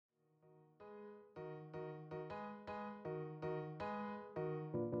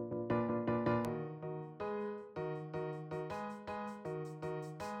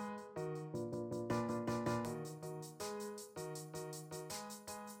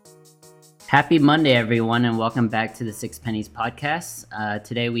Happy Monday, everyone, and welcome back to the Six Pennies podcast.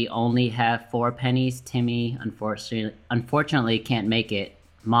 Today we only have four pennies. Timmy, unfortunately, can't make it.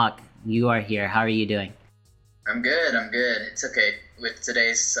 Mock, you are here. How are you doing? I'm good. It's okay. With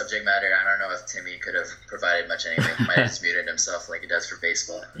today's subject matter, I don't know if Timmy could have provided much anything. He might have just muted himself like he does for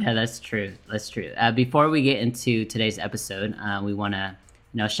baseball. Yeah, that's true. Before we get into today's episode, we want to,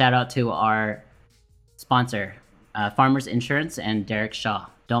 shout out to our sponsor, Farmers Insurance and Derek Shaw.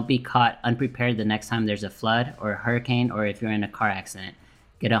 Don't be caught unprepared the next time there's a flood or a hurricane or if you're in a car accident.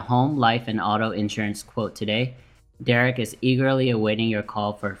 Get a home, life, and auto insurance quote today. Derek is eagerly awaiting your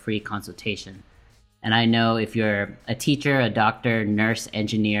call for a free consultation. And I know if you're a teacher, a doctor, nurse,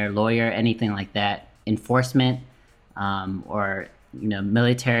 engineer, lawyer, anything like that, enforcement, or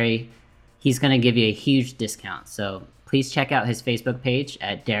military, he's going to give you a huge discount. So please check out his Facebook page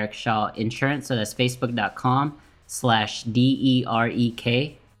at Derek Shaw Insurance. So that's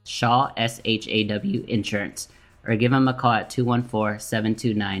facebook.com/DEREK Shaw SHAW Insurance, or give him a call at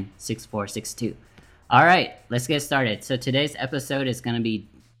 214-729-6462. All right, let's get started. So today's episode is going to be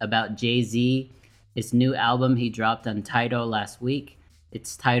about Jay-Z, his new album he dropped on Tidal last week.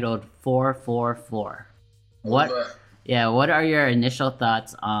 It's titled 444. What are your initial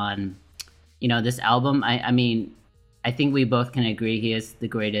thoughts on this album? I mean, I think we both can agree he is the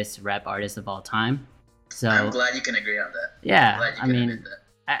greatest rap artist of all time. So I'm glad you can agree on that. Yeah,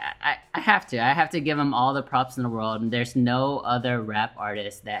 I have to give him all the props in the world. And there's no other rap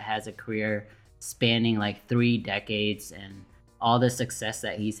artist that has a career spanning like 3 decades and all the success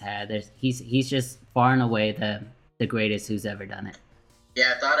that he's had. He's just far and away the greatest who's ever done it.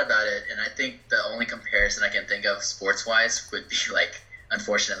 Yeah, I thought about it, and I think the only comparison I can think of sports-wise would be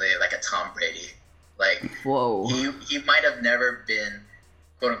unfortunately, a Tom Brady. Whoa. He might have never been,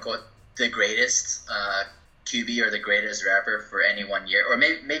 quote unquote, the greatest QB or the greatest rapper for any 1 year, or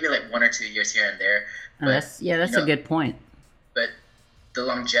maybe 1 or 2 years here and there. But, that's a good point. But the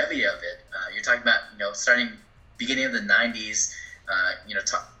longevity of it, you're talking about starting beginning of the 90s,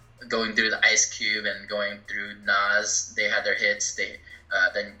 going through the Ice Cube and going through Nas. They had their hits. Then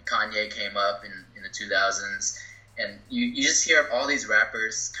Kanye came up in the 2000s, and you just hear all these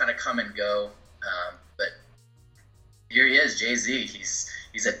rappers kind of come and go. But here he is, Jay-Z.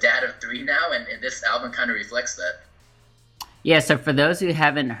 He's a dad of 3 now, and this album kind of reflects that. Yeah, so for those who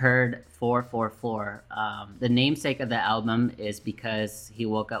haven't heard 444, the namesake of the album is because he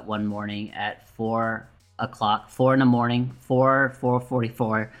woke up one morning at 4 in the morning,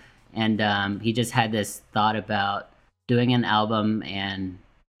 4:44, and he just had this thought about doing an album and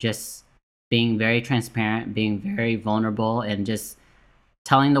just being very transparent, being very vulnerable, and just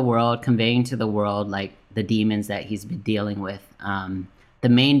telling the world, conveying to the world the demons that he's been dealing with. The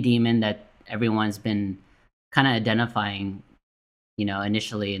main demon that everyone's been kind of identifying,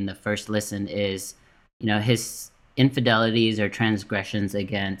 initially in the first listen is, his infidelities or transgressions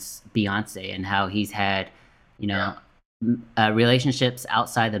against Beyonce, and how he's had, relationships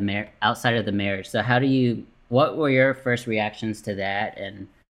outside of the marriage. So what were your first reactions to that, and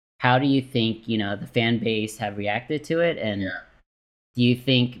how do you think, the fan base have reacted to it? And do you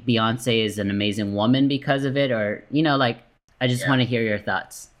think Beyonce is an amazing woman because of it, or, I just want to hear your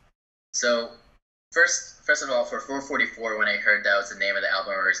thoughts. So first of all, for 444, when I heard that was the name of the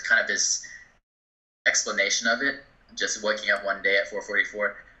album, or it's kind of this explanation of it, just waking up one day at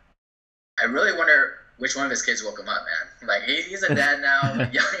 444, I really wonder which one of his kids woke him up, man. He's a dad now.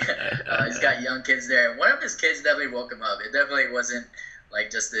 He's got young kids there. One of his kids definitely woke him up. It definitely wasn't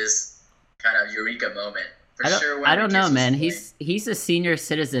just this kind of eureka moment. I don't know, man. He's a senior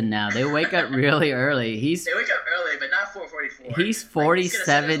citizen now. They wake up really early. They wake up early, but not 4:44. He's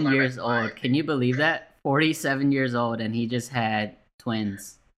 47 years old. Can you believe that? 47 years old, and he just had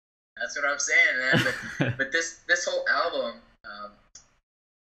twins. That's what I'm saying, man. But this whole album,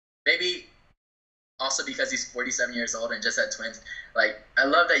 maybe also because he's 47 years old and just had twins. I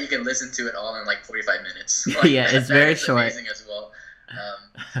love that you can listen to it all in 45 minutes. Yeah, it's very short. Amazing as well.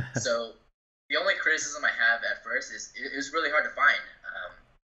 So. The only criticism I have at first is it was really hard to find.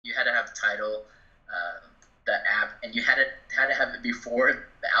 You had to have the title, the app, and you had to have it before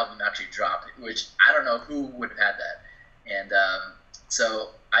the album actually dropped, which I don't know who would have had that. And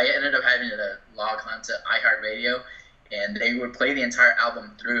so I ended up having to log on to iHeartRadio, and they would play the entire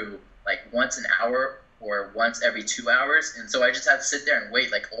album through once an hour or once every 2 hours. And so I just had to sit there and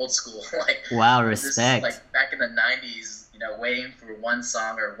wait old school. Wow, respect. This, back in the 90s. Waiting for one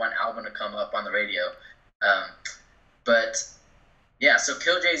song or one album to come up on the radio. But yeah, so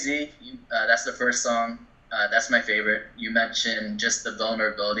Kill Jay-Z, that's the first song. That's my favorite. You mentioned just the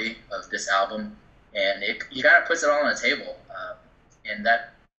vulnerability of this album, and you kind of puts it all on the table. And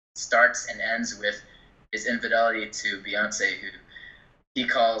that starts and ends with his infidelity to Beyonce, who he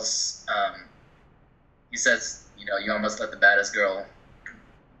calls. He says, you know, you almost let the baddest girl.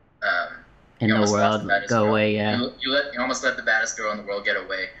 In You the almost lost the world, baddest go girl. away. Yeah. You almost let the baddest girl in the world get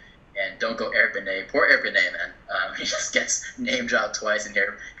away, and don't go Eric Benet. Poor Eric Benet, man. He just gets name dropped twice in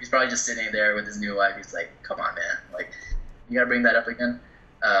here. He's probably just sitting there with his new wife. He's like, come on, man. Like, you gotta bring that up again.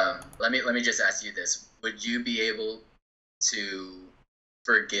 Let me just ask you this: would you be able to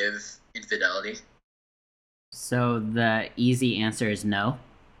forgive infidelity? So the easy answer is no,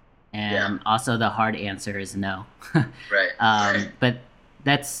 Yeah. and also the hard answer is no. Right. But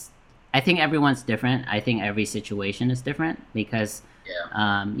that's, I think everyone's different. I think every situation is different because,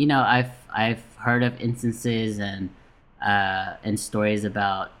 Yeah. you know, I've heard of instances and stories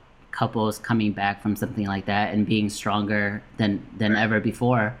about couples coming back from something like that and being stronger than Right. ever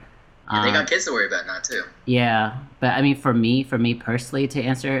before. And they got Um, kids to worry about now too. yeah, but I mean, for me personally, to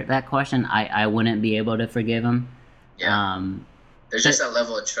answer that question, I wouldn't be able to forgive him. Yeah. Um, There's just but that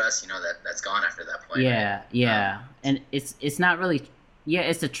level of trust, you know, that's gone after that point, right? yeah, Um, yeah, and it's not really, yeah,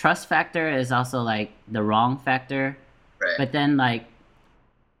 it's the trust factor is also like the wrong factor, right. but then like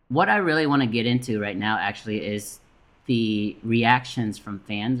what I really want to get into right now actually is the reactions from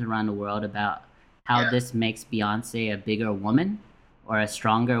fans around the world about how Yeah. this makes Beyonce a bigger woman or a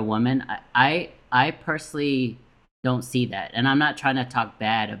stronger woman. I personally don't see that, and I'm not trying to talk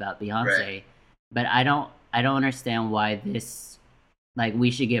bad about Right. Beyonce, but I don't understand why this, like,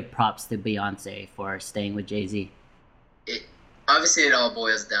 we should give props to Beyonce for staying with Jay Z. It obviously it all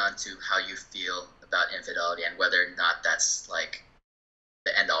boils down to how you feel about infidelity and whether or not that's like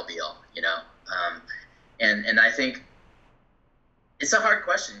the end all be all, you know. And I think it's a hard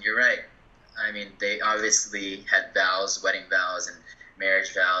question. You're right. I mean, they obviously had vows, wedding vows, and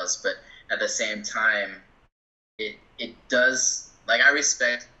marriage vows, but at the same time, it does like I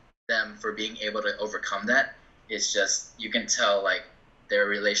respect them for being able to overcome that. It's just you can tell like their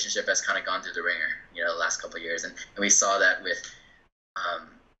relationship has kind of gone through the ringer, you know, the last couple of years, and we saw that um,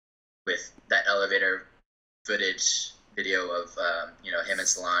 with that elevator footage video of you know him and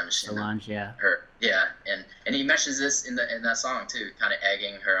Solange and Solange, yeah. her yeah and he mentions this in that song too, kind of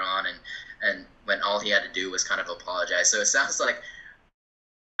egging her on and when all he had to do was kind of apologize. So it sounds like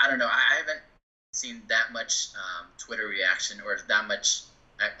I don't know. I haven't seen that much Twitter reaction or that much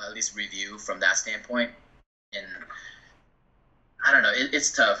at least review from that standpoint. And I don't know.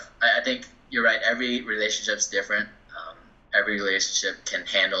 It's tough. I think you're right. Every relationship's different. Every relationship can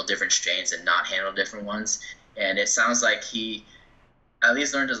handle different strains and not handle different ones. And it sounds like he at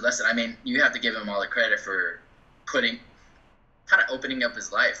least learned his lesson. I mean, you have to give him all the credit for putting, kind of opening up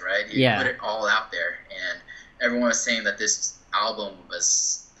his life, right? He put Yeah. it all out there, and everyone was saying that this album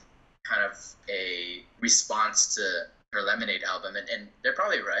was kind of a response to her Lemonade album, and they're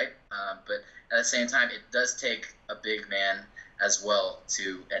probably right. But at the same time, it does take a big man as well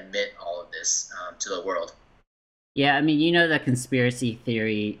to admit all of this to the world, Yeah, I mean, you know, the conspiracy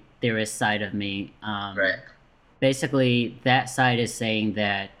theorist side of me. right? Basically, that side is saying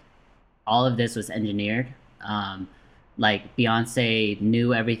that all of this was engineered. Um, like Beyonce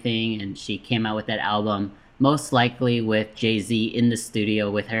knew everything, and she came out with that album most likely with Jay Z in the studio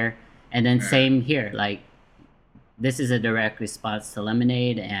with her. And then Mm, same here, like this is a direct response to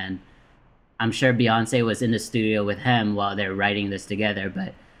Lemonade, and I'm sure Beyonce was in the studio with him while they're writing this together.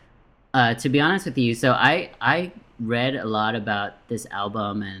 But to be honest with you, so I read a lot about this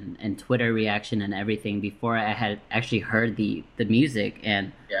album and Twitter reaction and everything before I had actually heard the music,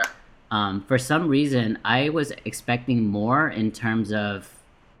 and yeah, for some reason I was expecting more in terms of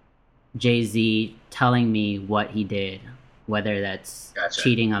Jay Z telling me what he did, whether that's gotcha.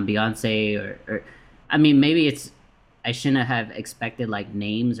 cheating on Beyonce or I mean maybe it's, I shouldn't have expected like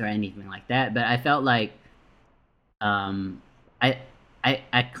names or anything like that, but I felt like um, I,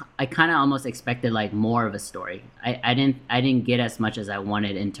 I kind of almost expected like more of a story. I didn't get as much as I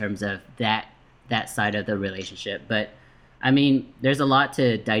wanted in terms of that side of the relationship. But I mean, there's a lot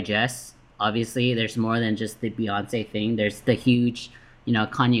to digest. Obviously, there's more than just the Beyonce thing. There's the huge, you know,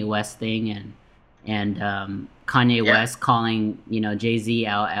 Kanye West thing, and Kanye Yeah, West calling, you know, Jay Z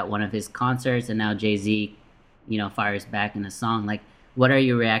out at one of his concerts, and now Jay Z, you know, fires back in a song. Like, what are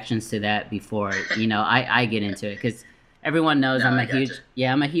your reactions to that before, you know, I get into it? Because everyone knows no, I'm a I gotcha. huge,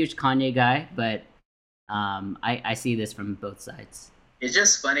 yeah, I'm a huge Kanye guy, but I see this from both sides. It's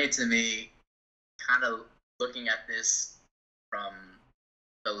just funny to me, kind of looking at this from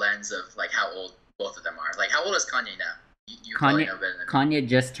the lens of like how old both of them are. Like, how old is Kanye now? You probably Kanye know better than me. Kanye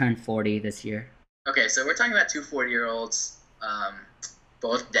just turned 40 this year. Okay, so we're talking about two 40-year-olds,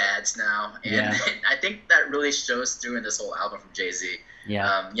 both dads now, and Yeah, I think that really shows through in this whole album from Jay Z.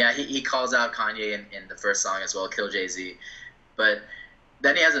 Yeah. Yeah, he calls out Kanye in the first song as well, Kill Jay-Z. But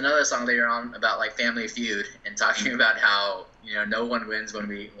then he has another song later on about like Family Feud and talking about how no one wins when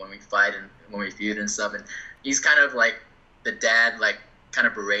we fight and when we feud and stuff. And he's kind of like the dad, like kind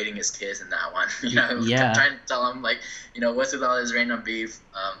of berating his kids in that one. Yeah. Trying to tell him like what's with all this random beef.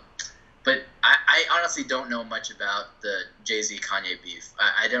 But I honestly don't know much about the Jay-Z Kanye beef.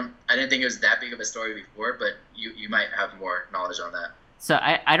 I didn't think it was that big of a story before, but you might have more knowledge on that. So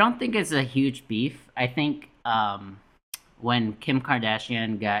I don't think it's a huge beef. I think when Kim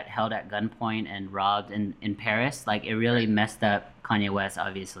Kardashian got held at gunpoint and robbed in Paris, like it really Right. messed up Kanye West,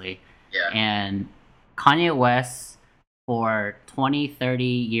 obviously. Yeah. And Kanye West, for 20, 30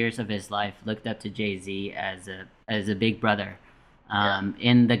 years of his life, looked up to Jay-Z as a big brother. Yeah.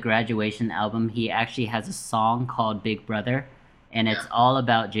 In the Graduation album, he actually has a song called Big Brother, and it's Yeah. all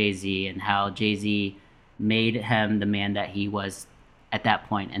about Jay-Z and how Jay-Z made him the man that he was at that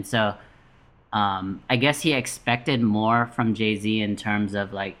point. And so I guess he expected more from Jay-Z in terms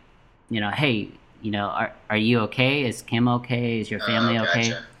of like, hey, are you okay? Is Kim okay? Is your Oh, family okay?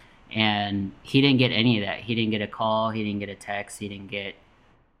 gotcha. And he didn't get any of that. He didn't get a call. He didn't get a text. He didn't get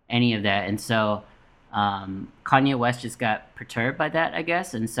any of that. And so Kanye West just got perturbed by that, I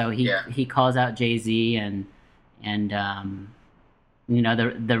guess. And so Yeah. he calls out Jay-Z, and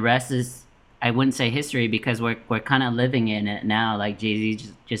the rest is, I wouldn't say history, because we're kind of living in it now. Like Jay-Z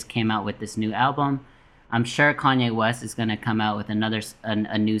just came out with this new album. I'm sure Kanye West is going to come out with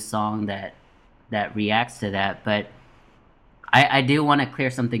a new song that reacts to that. But I do want to clear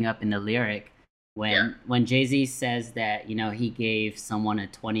something up in the lyric. Yeah. When Jay-Z says that, he gave someone a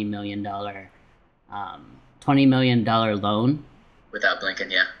 $20 million loan. Without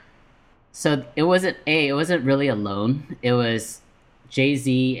blinking, yeah. So it wasn't really a loan. It was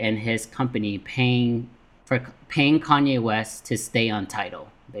Jay-Z and his company paying Kanye West to stay on Tidal,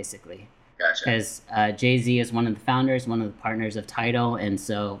 basically. Gotcha. Because Jay-Z is one of the founders, one of the partners of Tidal, and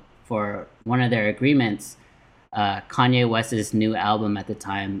so for one of their agreements, Kanye West's new album at the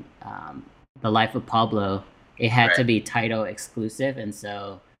time, The Life of Pablo, it had to Right. be Tidal exclusive, and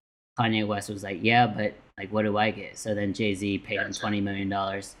so Kanye West was like, "Yeah, but like, what do I get?" So then Jay-Z paid him Gotcha. $20 million,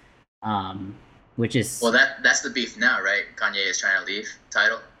 which is Well, that's the beef now, right? Kanye is trying to leave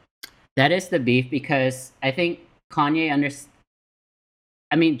title. that is the beef, because I think Kanye under.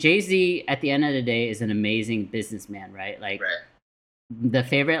 I mean, Jay-Z at the end of the day is an amazing businessman, right? Like Right. the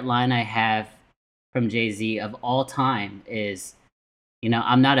favorite line I have from Jay-Z of all time is,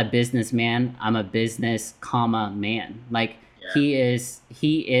 I'm not a businessman, I'm a business, comma, man. Like Yeah.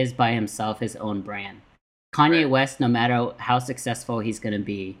 he is by himself his own brand. Kanye Right. West, no matter how successful he's gonna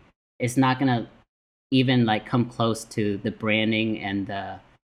be, it's not gonna even like come close to the branding and the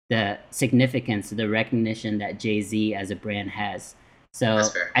significance, the recognition that Jay-Z as a brand has. So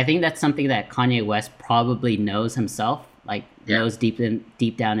That's fair. I think that's something that Kanye West probably knows himself, like Yeah. knows deep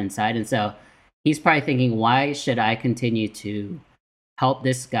down inside. And so he's probably thinking, why should I continue to help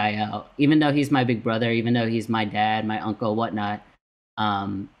this guy out, even though he's my big brother, even though he's my dad, my uncle, whatnot?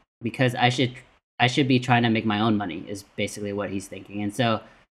 Because I should be trying to make my own money, is basically what he's thinking. And so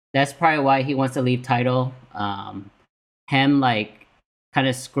that's probably why he wants to leave Tidal. Him like kind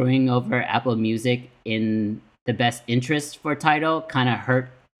of screwing over Apple Music in the best interest for Tidal kind of hurt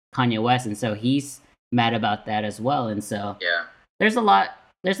Kanye West, and so he's mad about that as well. And so Yeah. there's a lot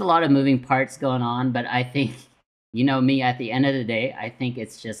of moving parts going on, but I think, me, at the end of the day, I think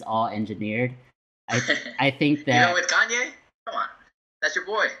it's just all engineered. I think that, with Kanye, come on, that's your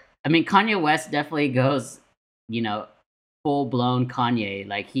boy. I mean, Kanye West definitely goes, full blown Kanye.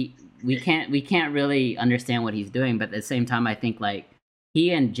 Like we can't really understand what he's doing, but at the same time, I think like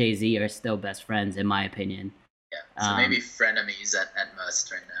he and Jay-Z are still best friends, in my opinion. Yeah. So maybe frenemies at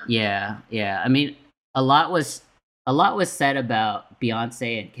most right now. Yeah. I mean, a lot was said about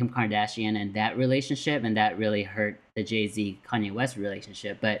Beyonce and Kim Kardashian and that relationship, and that really hurt the Jay-Z Kanye West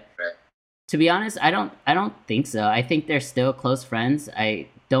relationship. But Right. to be honest, I don't think so. I think they're still close friends. I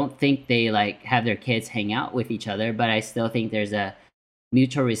don't think they like have their kids hang out with each other, but I still think there's a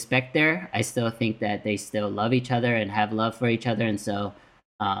mutual respect there. I still think that they still love each other and have love for each other, and so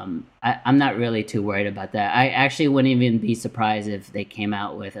I'm not really too worried about that. I actually wouldn't even be surprised if they came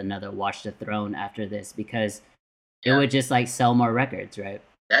out with another Watch the Throne after this, because it Yeah. would just like sell more records, right?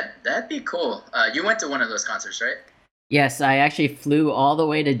 That'd be cool. You went to one of those concerts, right? Yes, I actually flew all the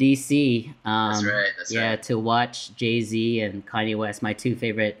way to DC. That's right. That's Yeah, right. to watch Jay-Z and Kanye West, my two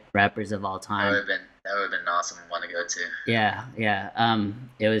favorite rappers of all That time. would have been an awesome one to go to. Yeah.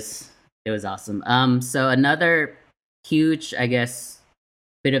 It was awesome. So another huge, I guess,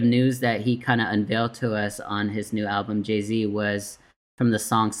 bit of news that he kind of unveiled to us on his new album, Jay-Z, was from the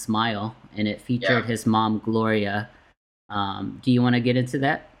song "Smile," and it Yeah. featured his mom Gloria. Do you want to get into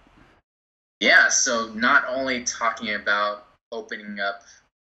that? Yeah. So not only talking about opening up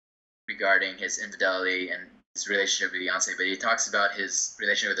regarding his infidelity and his relationship with Beyonce, but he talks about his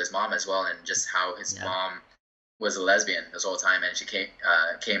relationship with his mom as well, and just how his Yeah. mom was a lesbian this whole time, and she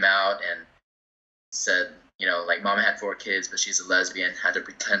came out and said, you know, like mom had 4 kids, but she's a lesbian, had to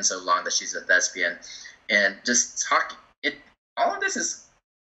pretend so long that she's a lesbian, and just talk it. All of this is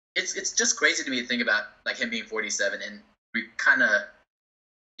it's just crazy to me to think about, like him being 47, and we kind of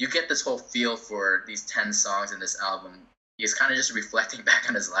you get this whole feel for these 10 songs in this album. He's kind of just reflecting back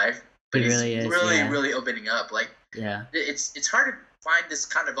on his life, but He he's really is. really, Yeah. really opening up. Like Yeah. it's hard to find this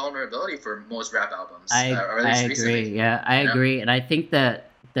kind of vulnerability for most rap albums, or at I least agree. recently. Yeah, I You know? agree. And I think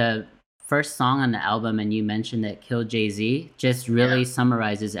that the first song on the album, and you mentioned that "Kill Jay Z," just Yeah, really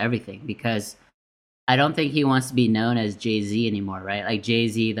summarizes everything because I don't think he wants to be known as Jay Z anymore, right? Like Jay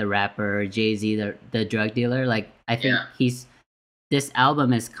Z the rapper, Jay Z the drug dealer. Like I think yeah, he's this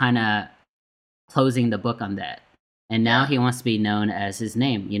album is kind of closing the book on that, and now yeah. he wants to be known as his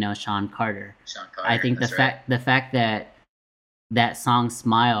name, Sean Carter. Sean I Carter. think That's right. the fact that that song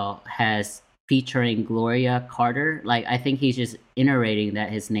 "Smile" has featuring Gloria Carter, like I think he's just iterating that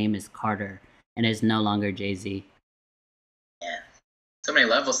his name is Carter and is no longer Jay Z. Yeah, so many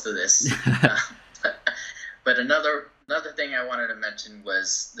levels to this. But another thing I wanted to mention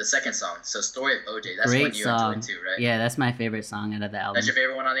was the second song. So "Story of OJ." That's one Great you enjoyed song. too, right? Yeah, that's my favorite song out of the That's album. your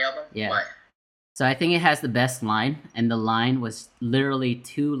favorite one on the album. Yeah. Why? So I think it has the best line, and the line was literally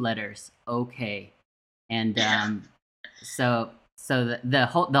 2 letters, okay. And Yeah, so the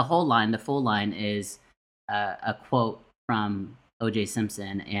whole line, the full line is a quote from O.J.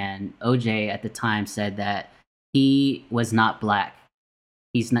 Simpson, and O.J. at the time said that he was not black.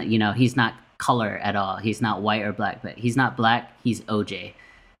 He's not color at all. He's not white or black, but he's not black. He's O.J.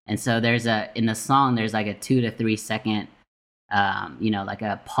 And so in the song there's like a 2 to 3 second like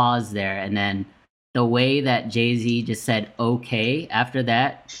a pause there, and then the way that Jay Z just said "okay" after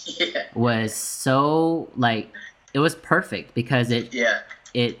that yeah, was so like it was perfect because yeah,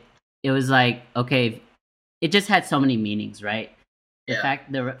 it it was like okay, it just had so many meanings, right? yeah,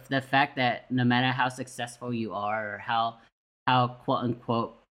 The fact that no matter how successful you are or how quote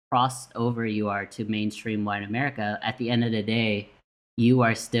unquote crossed over you are to mainstream white America, at the end of the day, you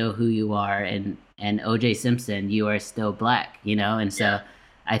are still who you are, and OJ Simpson, you are still black, and so yeah.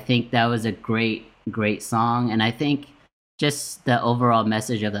 I think that was a great song, and I think just the overall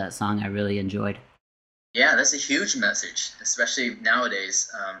message of that song I really enjoyed. Yeah, that's a huge message, especially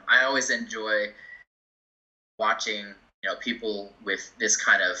nowadays. I always enjoy watching, people with this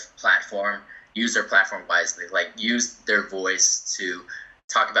kind of platform use their platform wisely, like use their voice to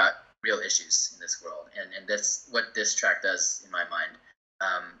talk about real issues in this world, and that's what this track does in my mind.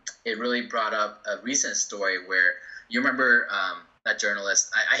 It really brought up a recent story where you remember that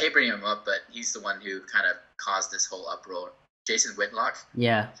journalist. I hate bringing him up, but he's the one who kind of caused this whole uproar. Jason Whitlock.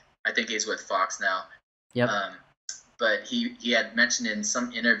 Yeah. I think he's with Fox now. Yep. Um, but he had mentioned in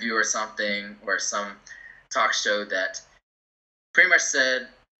some interview or something, or some talk show, that pretty much said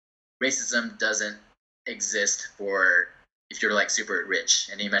racism doesn't exist for if you're like super rich,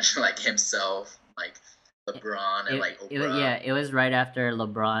 and he mentioned like himself, like LeBron, and like Oprah. Yeah, it was right after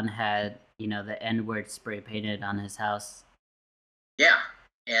LeBron had the N word spray painted on his house. Yeah,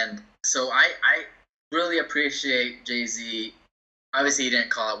 and so I really appreciate Jay-Z. Obviously, he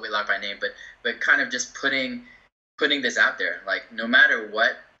didn't call out Whitlock by name, but kind of just putting this out there. Like, no matter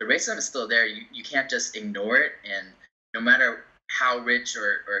what, the racism is still there. You can't just ignore it. And no matter how rich,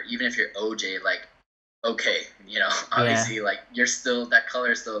 or even if you're OJ, like, okay, obviously, like, you're still, that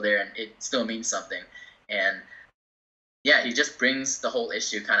color is still there, and it still means something. And yeah, he just brings the whole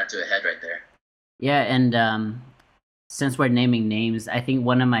issue kind of to a head right there. Yeah, and since we're naming names, I think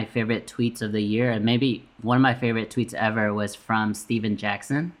one of my favorite tweets of the year, and maybe one of my favorite tweets ever, was from Steven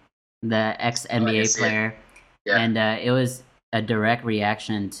Jackson, the ex NBA player. Yeah. And it was a direct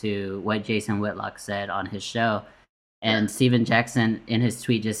reaction to what Jason Whitlock said on his show. And Steven Jackson in his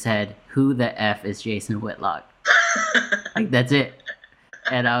tweet just said, "Who the F is Jason Whitlock?" Like, that's it.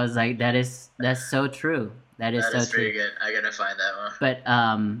 And I was like, that's so true. That is so true. Pretty good. I gotta find that one. But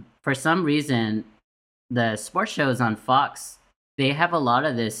for some reason, the sports shows on Fox, they have a lot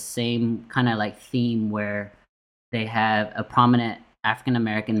of this same kind of like theme where they have a prominent African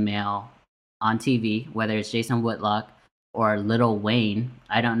American male on TV, whether it's Jason Whitlock or Lil Wayne.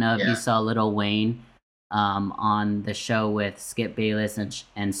 I don't know if you saw Lil Wayne on the show with Skip Bayless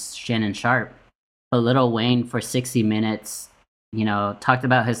and Shannon Sharpe. But Lil Wayne, for 60 minutes, talked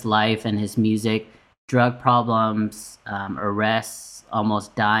about his life and his music, drug problems, arrests,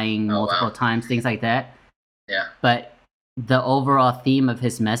 almost dying Oh multiple wow. times, things like that. Yeah. But the overall theme of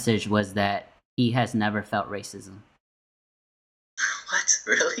his message was that he has never felt racism. What?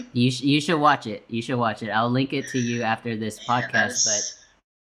 Really? You should watch it. You should watch it. I'll link it to you after this Man, that podcast. But is.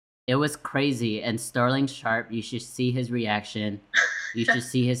 it was crazy. And Sterling Sharp, you should see his reaction. You should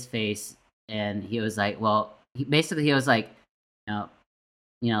see his face. And he was like, well, he was like, you know,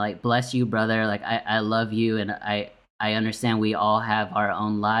 like, bless you, brother. Like, I love you, and I understand we all have our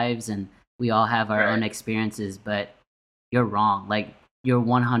own lives and we all have our own Right. experiences, but you're wrong. Like, you're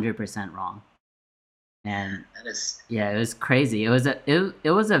 100% wrong. And That is. yeah, it was crazy. It was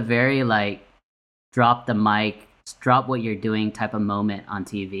a very like drop the mic, drop what you're doing type of moment on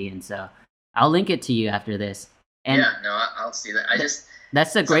TV. And so I'll link it to you after this. And Yeah. No, I'll see that. I just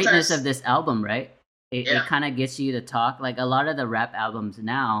that's the greatness sometimes. of this album, right? It Yeah. kind of gets you to talk. Like a lot of the rap albums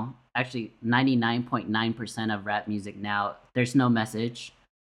now, actually 99.9% of rap music now, there's no message.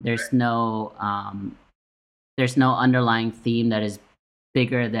 There's Right. no there's no underlying theme that is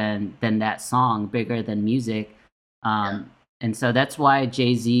bigger than that song, bigger than music. Yeah. And so that's why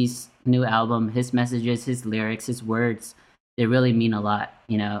Jay-Z's new album, his messages, his lyrics, his words, they really mean a lot.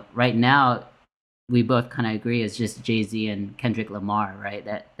 You know, right now we both kind of agree it's just Jay-Z and Kendrick Lamar, right?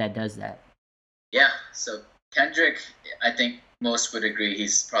 That does that. Yeah. So Kendrick, I think most would agree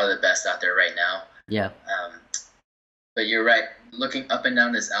he's probably the best out there right now. Yeah. But you're right. Looking up and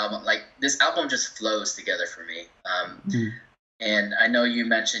down this album, like this album just flows together for me. Mm. And I know you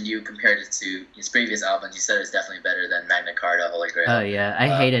mentioned you compared it to his previous albums. You said it's definitely better than Magna Carta, Holy Grail. Oh yeah, I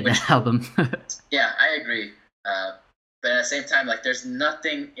hated which, that album. yeah, I agree. But at the same time, like there's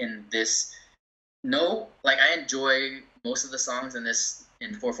nothing in this. No, like I enjoy most of the songs in this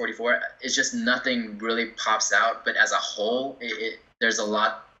in 444. It's just nothing really pops out. But as a whole, there's a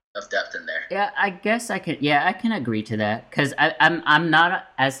lot of depth in there. Yeah, I guess I can. Yeah, I can agree to that because I'm not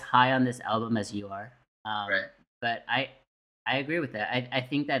as high on this album as you are. Right. But I agree with that. I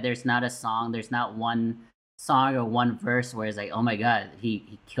think that there's not a song, there's not one song or one verse where it's like, oh my god,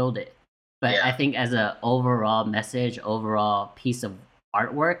 he killed it. But Yeah. I think as a overall message, overall piece of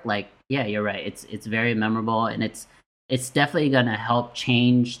artwork, like yeah, you're right. It's very memorable and it's definitely gonna help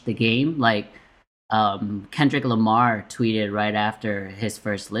change the game. Like Kendrick Lamar tweeted right after his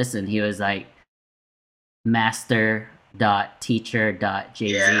first listen, he was like master.teacher.jz.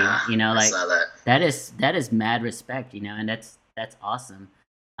 Yeah, You know, I like saw that. that is mad respect, you know, and that's awesome.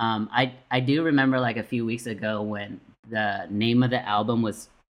 I do remember like a few weeks ago when the name of the album was,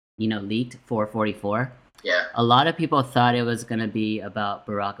 you know, leaked, 444. Yeah. A lot of people thought it was gonna be about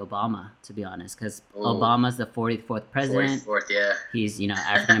Barack Obama, to be honest, because Ooh. Obama's the 44th president. 44th, yeah. He's, you know,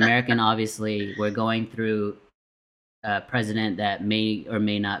 African American. Obviously, we're going through a president that may or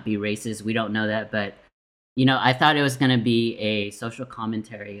may not be racist. We don't know that, but you know, I thought it was going to be a social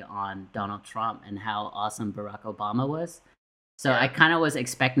commentary on Donald Trump and how awesome Barack Obama was. So Yeah. I kind of was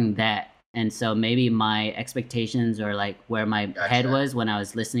expecting that. And so maybe my expectations or like where my head Gotcha. was when I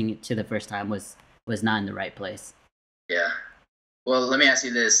was listening to the first time was not in the right place. Yeah. Well, let me ask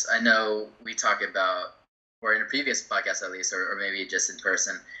you this. I know we talked about, or in a previous podcast at least, or maybe just in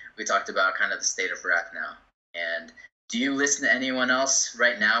person, we talked about kind of the state of rap now. And do you listen to anyone else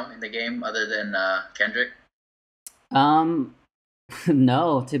right now in the game other than Kendrick?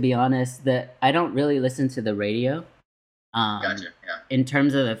 No, to be honest, that I don't really listen to the radio. Gotcha. Yeah. In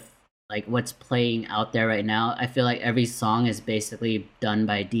terms of like what's playing out there right now, I feel like every song is basically done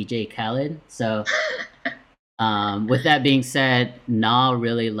by DJ Khaled. So, with that being said, Nah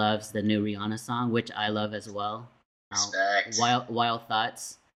really loves the new Rihanna song, which I love as well. Respect. Wild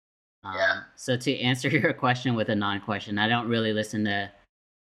Thoughts. Yeah. So to answer your question with a non-question, I don't really listen to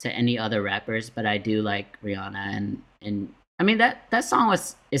any other rappers, but I do like Rihanna, and I mean that song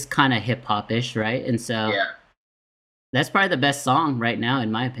is kind of hip hop-ish, right? And so Yeah. that's probably the best song right now,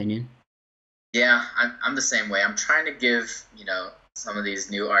 in my opinion. Yeah, I'm the same way. I'm trying to give, some of these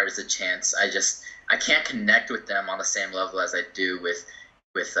new artists a chance. I can't connect with them on the same level as I do with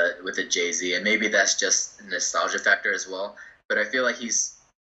a Jay-Z, and maybe that's just a nostalgia factor as well. But I feel like he's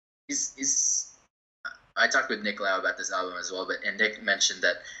I talked with Nick Lau about this album as well, and Nick mentioned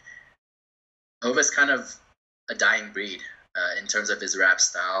that Hova's kind of a dying breed in terms of his rap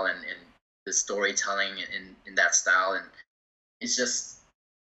style and the storytelling in that style, and it's just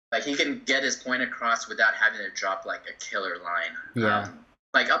like he can get his point across without having to drop like a killer line. Yeah.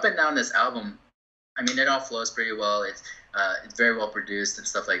 Like up and down this album, I mean, it all flows pretty well. It's very well produced and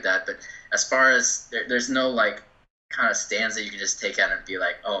stuff like that. But as far as there's no like kind of stands that you can just take out and be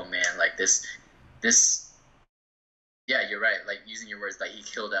like, oh man, like this. Yeah, you're right. Like using your words, like he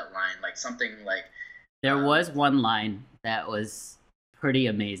killed that line. Like something like There was one line that was pretty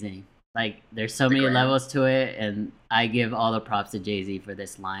amazing. Like, there's so The many gram. levels to it, and I give all the props to Jay-Z for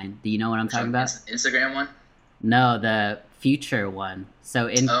this line. Do you know what I'm Which talking one? about? Instagram one? No, the Future one. So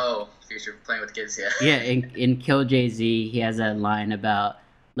Oh, future playing with kids. Yeah. yeah, in Kill Jay-Z, he has a line about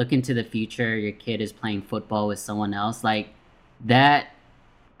look into the future, your kid is playing football with someone else. Like, that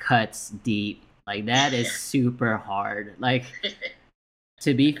cuts deep. Like, that is super hard. Like,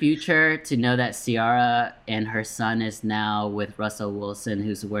 to be Future, to know that Ciara and her son is now with Russell Wilson,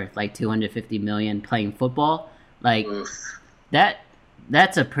 who's worth like 250 million playing football. Like, Oof.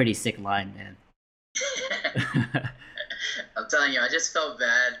 that's a pretty sick line, man. I'm telling you, I just felt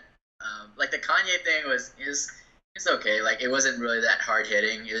bad. Like the Kanye thing is it's okay. Like it wasn't really that hard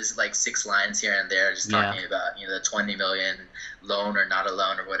hitting. It was like 6 lines here and there, just talking about the 20 million loan or not a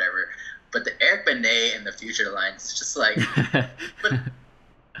loan or whatever. But the Eric Benet and the Future lines, it's just like, but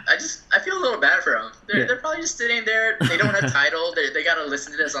I feel a little bad for them. They're probably just sitting there. They don't have title. They gotta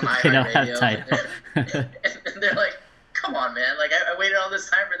listen to this on They don't have iHeartRadio. title. And they're like, come on, man. Like I waited all this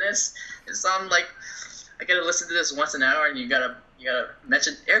time for this. It's on like I gotta listen to this once an hour, and you gotta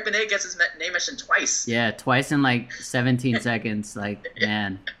mention Eric Benet gets his name mentioned twice. Yeah, twice in like 17 seconds. Like,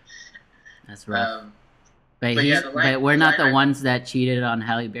 man, that's rough. But but we're not the ones that cheated on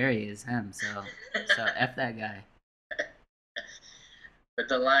Halle Berry. Is him. So F that guy. But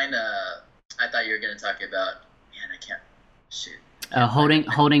the line I thought you were gonna talk about, man, I can't shoot.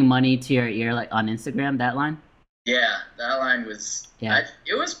 Holding money to your ear, like on Instagram. That line. Yeah, that line was. Yeah.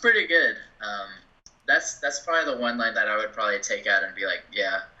 It was pretty good. That's probably the one line that I would probably take out and be like,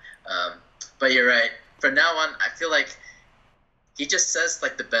 yeah. But you're right. From now on, I feel like he just says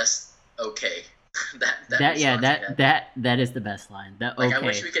like the best okay. that is the best line. That like okay. I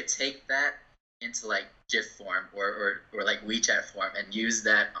wish we could take that into like GIF form or like WeChat form and use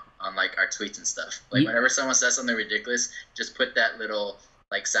that on like our tweets and stuff. Like whenever someone says something ridiculous, just put that little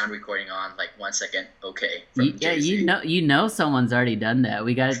like sound recording on like 1 second. Okay. Yeah, Jay-Z. you know someone's already done that.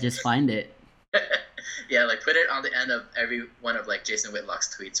 We gotta just find it. Yeah, like put it on the end of every one of like Jason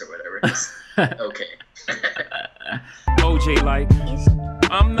Whitlock's tweets or whatever. Just, okay. OJ like,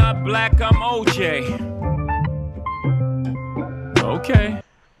 I'm not black, I'm OJ. Okay.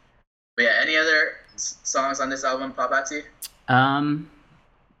 But yeah, any other songs on this album pop out to you?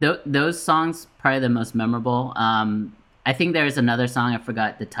 Those songs probably the most memorable. I think there's another song, I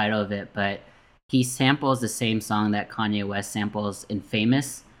forgot the title of it, but he samples the same song that Kanye West samples in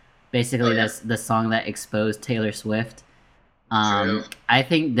Famous. Basically, that's the song that exposed Taylor Swift. I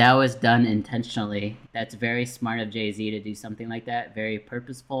think that was done intentionally. That's very smart of Jay-Z to do something like that. Very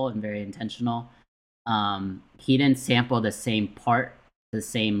purposeful and very intentional. He didn't sample the same part, the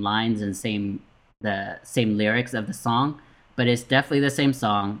same lines, and the same lyrics of the song, but it's definitely the same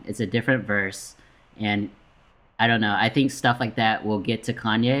song. It's a different verse, and I don't know. I think stuff like that will get to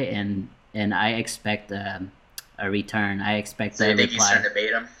Kanye, and I expect a return. I expect a reply. So you think he's trying to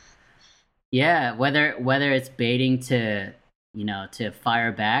bait him? Yeah, whether it's baiting to to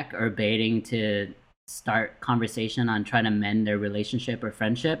fire back or baiting to start conversation on trying to mend their relationship or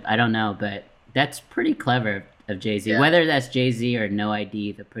friendship, I don't know, but that's pretty clever of Jay-Z. Yeah. Whether that's Jay-Z or No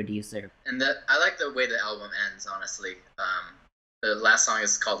ID, the producer. And I like the way the album ends, honestly. The last song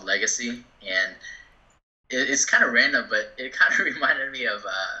is called Legacy, and it's kind of random, but it kind of reminded me of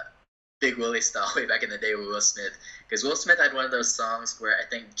Big Willie style way back in the day with Will Smith, because Will Smith had one of those songs where I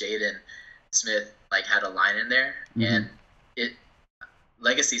think Jaden Smith like had a line in there, and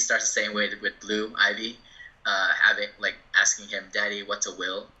Legacy starts the same way with Blue Ivy, having like asking him, "Daddy, what's a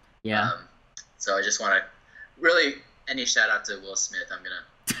will?" Yeah. So I just want to really any shout out to Will Smith. I'm gonna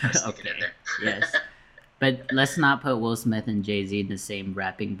stick it in there. Yes, but let's not put Will Smith and Jay-Z in the same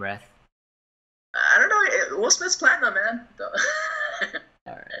rapping breath. I don't know. Will Smith's platinum, man. All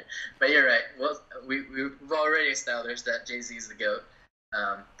right. But you're right. Well, we've already established that Jay-Z is the GOAT.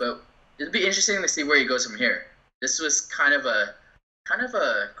 But it'll be interesting to see where he goes from here. This was kind of a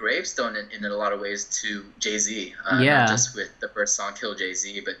gravestone in a lot of ways to Jay-Z. Not just with the first song "Kill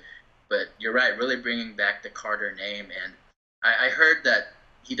Jay-Z," but you're right. Really bringing back the Carter name, and I heard that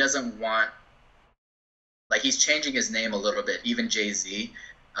he doesn't want, like, he's changing his name a little bit. Even Jay-Z.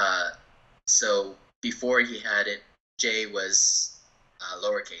 So before he had it, J was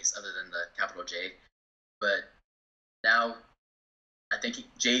lowercase, other than the capital J. But now, I think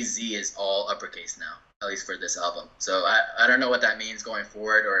Jay-Z is all uppercase now, at least for this album. So I don't know what that means going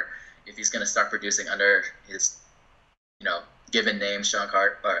forward, or if he's going to start producing under his, given name, Sean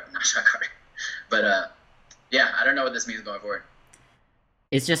Carter, or not Sean Carter. But yeah, I don't know what this means going forward.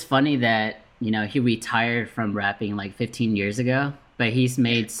 It's just funny that, he retired from rapping like 15 years ago, but he's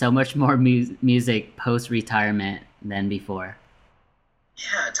made so much more music post-retirement than before.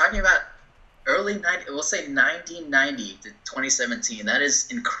 talking about early 90, we'll say 1990 to 2017. That is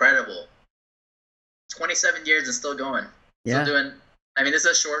incredible. 27 years and still going. Yeah. Still doing. I mean, this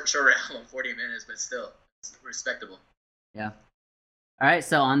is a short album, 40 minutes, but still, it's respectable. Yeah. All right.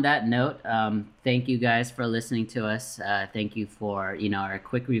 So on that note, thank you guys for listening to us. Thank you for our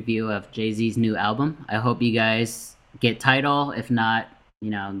quick review of Jay-Z's new album. I hope you guys get Tidal. If not,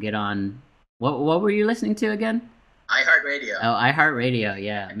 get on. What were you listening to again? iHeartRadio. Oh, iHeartRadio.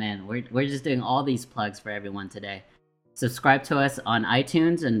 Yeah, man. We're just doing all these plugs for everyone today. Subscribe to us on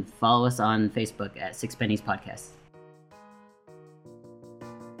iTunes and follow us on Facebook at Six Pennies Podcast.